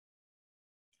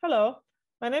Hello,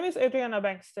 my name is Adriana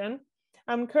Bankston.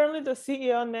 I'm currently the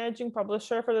CEO and managing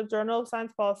publisher for the Journal of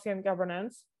Science Policy and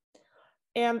Governance.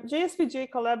 And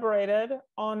JSPG collaborated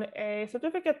on a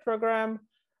certificate program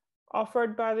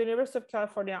offered by the University of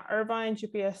California, Irvine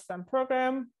GPS STEM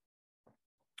program,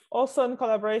 also in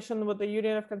collaboration with the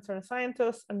Union of Concerned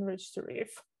Scientists and Reach to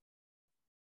Reef.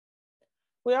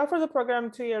 We offer the program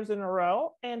 2 years in a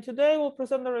row, and today we'll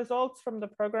present the results from the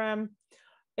program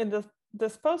in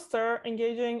this poster,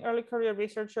 engaging early career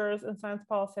researchers in science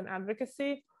policy and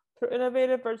advocacy through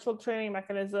innovative virtual training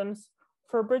mechanisms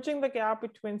for bridging the gap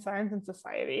between science and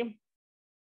society.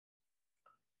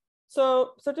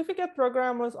 So certificate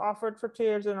program was offered for 2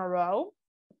 years in a row.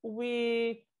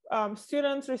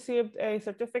 Students received a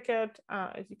certificate,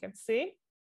 as you can see.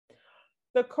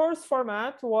 The course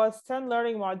format was 10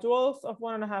 learning modules of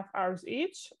 1.5 hours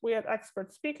each. We had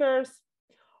expert speakers.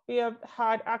 We have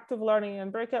had active learning in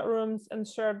breakout rooms and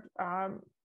shared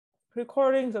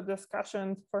recordings of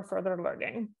discussions for further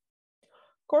learning.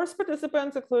 Course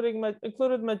participants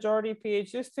included majority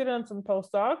PhD students and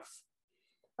postdocs,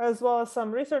 as well as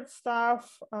some research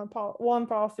staff, one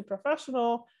policy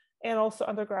professional, and also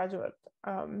undergraduate.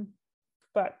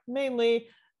 But mainly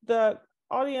the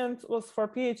audience was for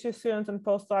PhD students and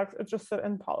postdocs interested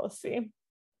in policy.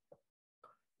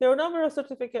 There were a number of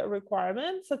certificate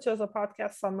requirements, such as a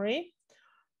podcast summary,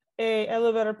 an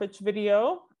elevator pitch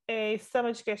video, a STEM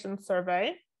education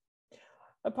survey,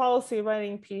 a policy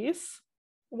writing piece,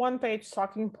 one-page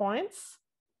talking points,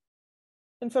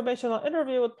 informational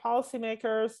interview with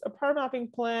policymakers, a power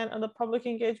mapping plan, and a public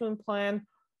engagement plan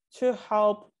to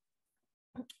help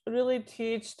really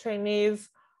teach trainees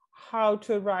how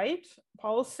to write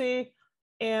policy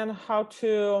and how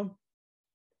to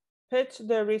pitch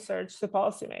their research to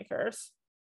policymakers.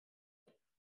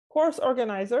 Course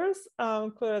organizers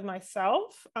included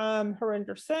myself,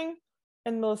 Harinder Singh,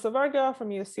 and Melissa Varga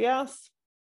from UCS.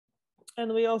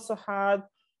 And we also had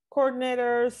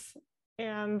coordinators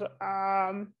and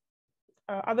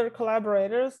other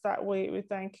collaborators that we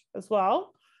thank as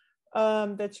well,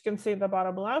 that you can see in the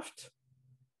bottom left.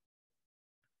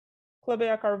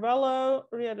 Klebea Carvalho,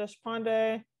 Ria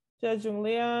Deshpande, Jejung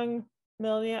Liang,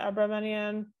 Milnia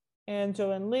Abramanian, and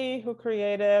Joanne Lee, who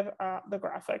created the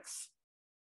graphics.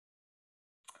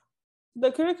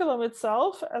 The curriculum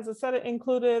itself, as I said, it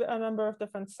included a number of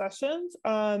different sessions.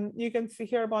 You can see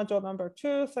here module number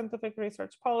 2, Scientific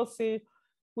Research Policy,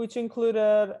 which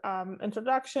included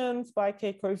introductions by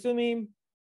Kei Koizumi,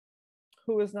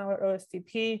 who is now at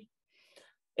OSTP,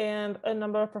 and a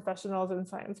number of professionals in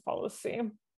science policy.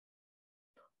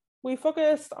 We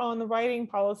focused on writing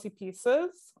policy pieces,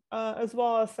 as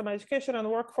well as some education and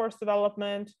workforce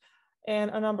development, and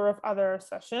a number of other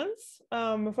sessions.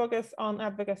 We focused on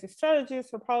advocacy strategies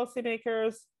for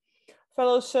policymakers,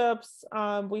 fellowships.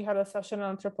 We had a session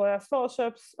on AAAS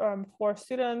fellowships for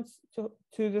students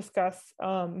to discuss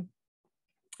and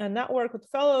network with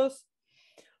fellows.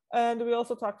 And we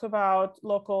also talked about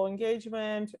local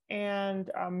engagement and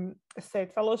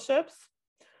state fellowships.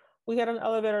 We had an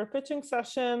elevator pitching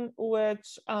session,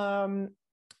 which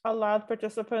allowed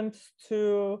participants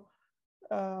to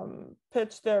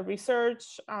pitch their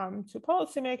research to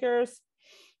policymakers.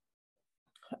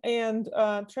 And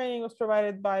training was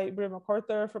provided by Bria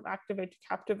McCorther from Activate to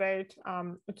Captivate,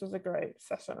 which was a great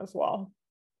session as well.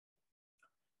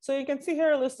 So you can see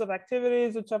here a list of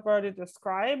activities, which I've already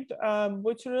described,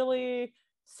 which really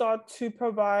sought to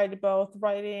provide both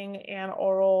writing and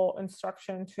oral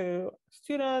instruction to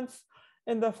students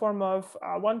in the form of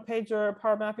one-pager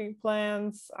power mapping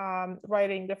plans,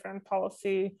 writing different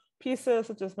policy pieces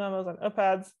such as memos and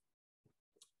op-eds,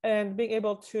 and being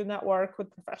able to network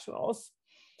with professionals.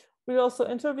 We also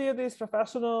interviewed these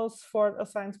professionals for a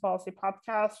science policy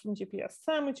podcast from GPS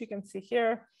STEM, which you can see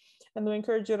here, and we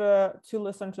encourage you to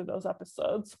listen to those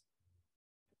episodes.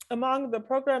 Among the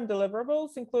program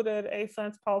deliverables included a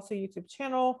science policy YouTube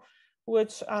channel,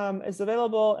 which is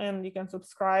available, and you can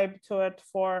subscribe to it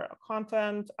for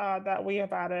content that we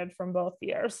have added from both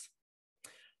years.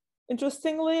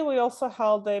 Interestingly, we also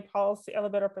held a policy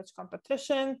elevator pitch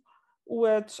competition,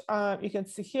 which you can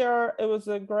see here. It was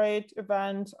a great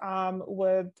event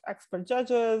with expert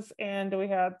judges, and we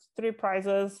had 3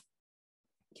 prizes,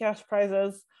 cash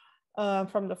prizes,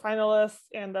 from the finalists,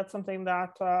 and that's something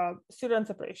that students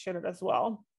appreciated as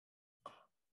well.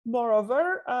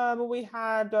 Moreover, we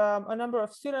had a number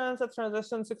of students that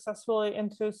transitioned successfully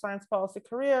into science policy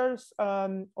careers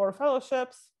or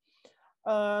fellowships.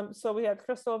 So we had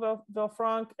Crystal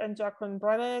Villefranc and Jacqueline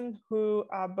Brennan, who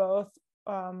both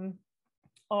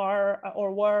are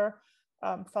or were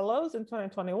fellows in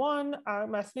 2021,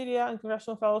 mass media and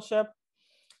congressional fellowship.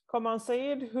 Kamal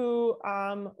Saeed, who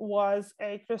was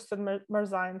a Kristen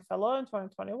Mirzayan Fellow in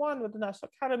 2021 with the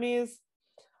National Academies.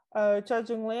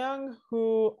 Cha-Jung Liang,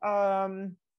 who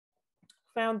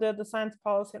founded the Science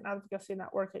Policy and Advocacy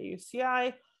Network at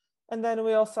UCI. And then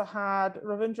we also had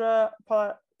Ravindra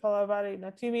Palavati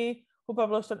Natimi, who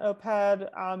published an op-ed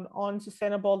on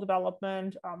sustainable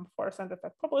development for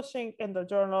scientific publishing in the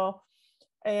journal,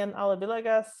 and Ali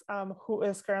Villegas, who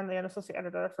is currently an associate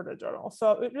editor for the journal.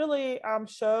 So it really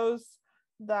shows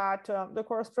that the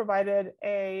course provided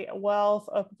a wealth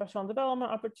of professional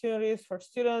development opportunities for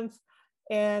students,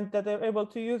 and that they're able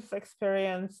to use this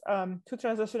experience to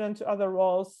transition into other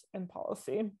roles in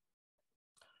policy.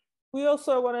 We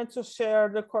also wanted to share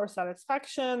the course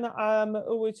satisfaction,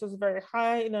 which was very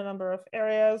high in a number of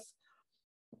areas,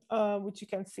 which you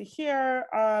can see here,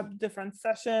 different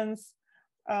sessions,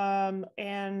 and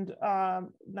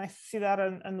nice to see that,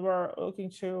 and we're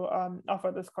looking to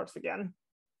offer this course again.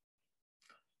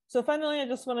 So finally, I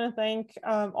just want to thank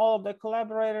all of the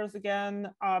collaborators again.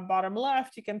 Bottom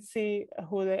left, you can see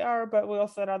who they are, but we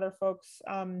also had other folks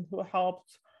who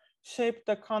helped shape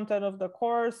the content of the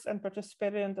course and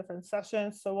participated in different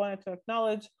sessions. So I wanted to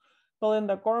acknowledge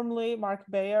Belinda Gormley, Mark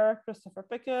Bayer, Christopher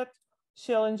Pickett,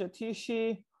 Shailin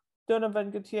Jatishi, Donovan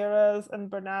Gutierrez,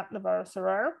 and Bernat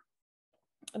Navarro-Serrer.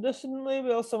 Additionally,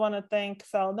 we also want to thank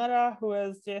Sal Netta, who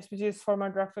is JSPG's former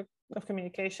Director of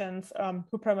Communications,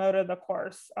 who promoted the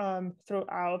course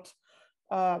throughout,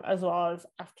 as well as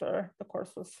after the course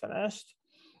was finished.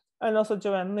 And also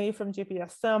Joanne Lee from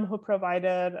GPSM, who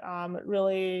provided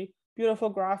really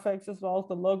beautiful graphics as well as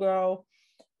the logo.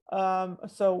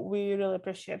 So we really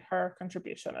appreciate her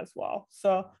contribution as well.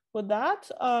 So with that,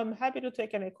 I'm happy to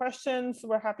take any questions.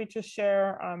 We're happy to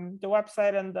share the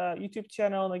website and the YouTube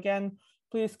channel. And again,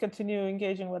 please continue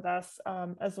engaging with us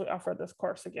as we offer this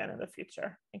course again in the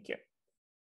future. Thank you.